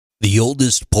The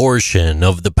oldest portion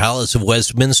of the Palace of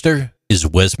Westminster is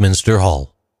Westminster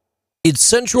Hall. Its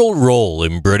central role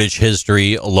in British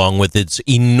history, along with its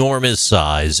enormous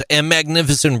size and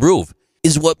magnificent roof,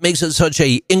 is what makes it such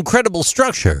an incredible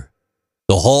structure.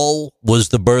 The hall was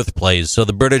the birthplace of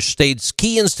the British state's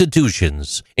key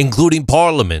institutions, including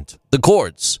Parliament, the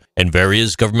courts, and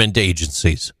various government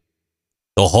agencies.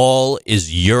 The hall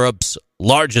is Europe's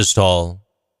largest hall.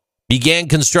 Began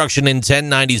construction in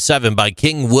 1097 by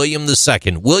King William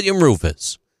II, William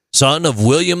Rufus, son of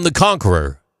William the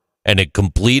Conqueror, and it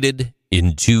completed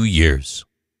in 2 years.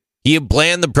 He had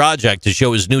planned the project to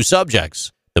show his new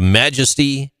subjects the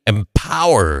majesty and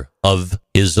power of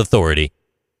his authority.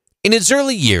 In its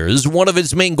early years, one of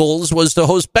its main goals was to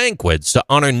host banquets to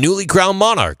honor newly crowned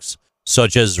monarchs,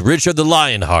 such as Richard the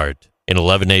Lionheart in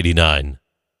 1189.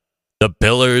 The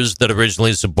pillars that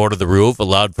originally supported the roof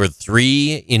allowed for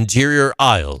 3 interior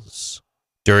aisles.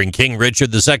 During King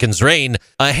Richard II's reign,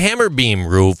 a hammer beam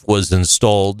roof was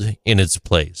installed in its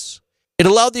place. It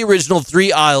allowed the original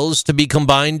 3 aisles to be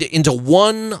combined into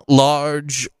one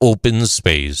large open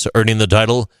space, earning the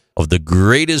title of the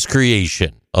greatest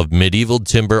creation of medieval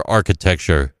timber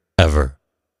architecture ever.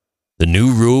 The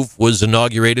new roof was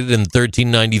inaugurated in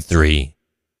 1393.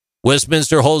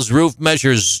 Westminster Hall's roof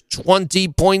measures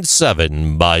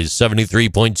 20.7 by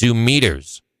 73.2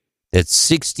 meters. That's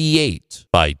 68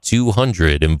 by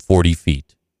 240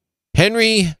 feet.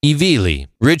 Henry Evely,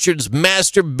 Richard's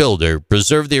master builder,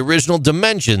 preserved the original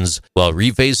dimensions while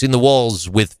refacing the walls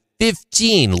with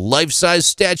 15 life-size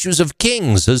statues of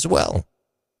kings as well.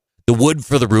 The wood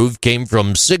for the roof came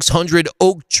from 600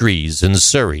 oak trees in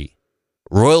Surrey,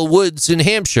 Royal Woods in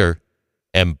Hampshire,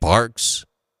 and Parks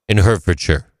in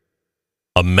Herefordshire.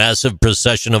 A massive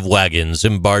procession of wagons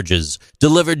and barges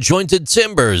delivered jointed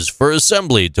timbers for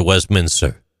assembly to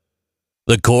Westminster.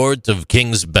 The Court of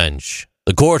King's Bench,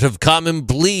 the Court of Common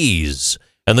Pleas,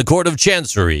 and the Court of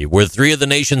Chancery were 3 of the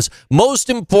nation's most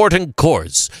important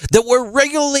courts that were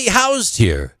regularly housed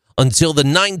here until the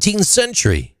 19th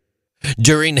century.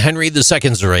 During Henry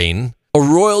II's reign, a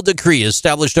royal decree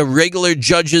established a regular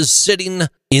judges sitting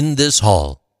in this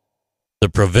hall. The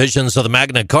provisions of the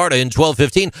Magna Carta in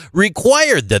 1215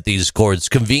 required that these courts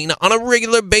convene on a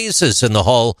regular basis in the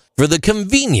hall for the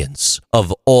convenience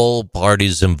of all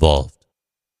parties involved.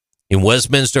 In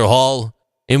Westminster Hall,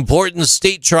 important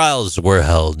state trials were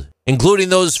held, including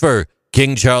those for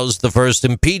King Charles I's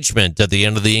impeachment at the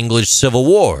end of the English Civil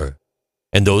War,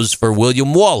 and those for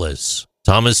William Wallace,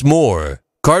 Thomas More,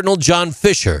 Cardinal John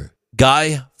Fisher,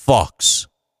 Guy Fawkes,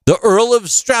 the Earl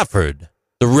of Strafford,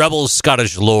 the rebel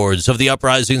Scottish lords of the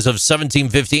uprisings of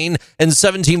 1715 and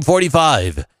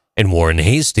 1745, and Warren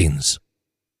Hastings.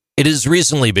 It has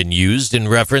recently been used in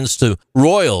reference to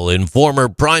royal and former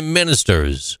prime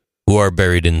ministers who are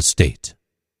buried in state.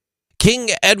 King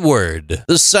Edward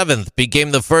VII became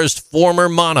the first former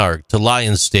monarch to lie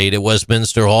in state at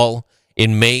Westminster Hall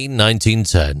in May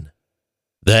 1910.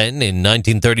 Then, in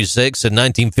 1936 and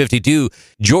 1952,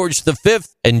 George V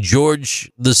and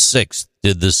George VI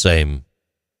did the same.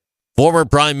 Former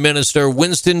Prime Minister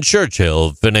Winston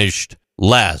Churchill finished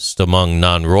last among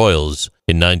non-royals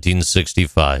in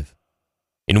 1965.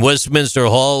 In Westminster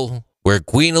Hall, where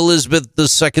Queen Elizabeth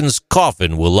II's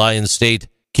coffin will lie in state,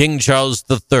 King Charles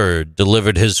III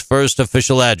delivered his first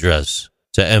official address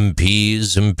to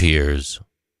MPs and peers.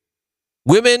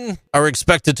 Women are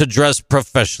expected to dress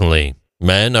professionally.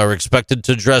 Men are expected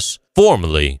to dress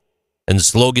formally, and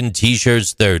slogan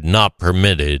T-shirts, they're not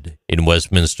permitted in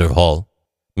Westminster Hall.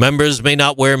 Members may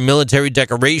not wear military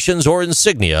decorations or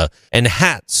insignia, and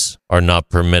hats are not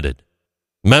permitted.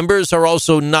 Members are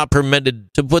also not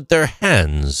permitted to put their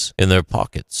hands in their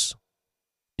pockets.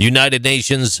 The United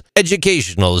Nations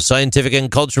Educational, Scientific, and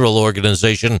Cultural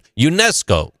Organization,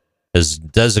 UNESCO, has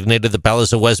designated the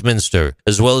Palace of Westminster,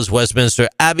 as well as Westminster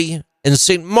Abbey and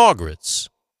St. Margaret's,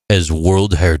 as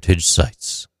World Heritage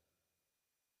Sites.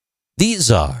 These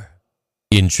are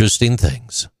interesting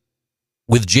things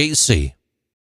with JC.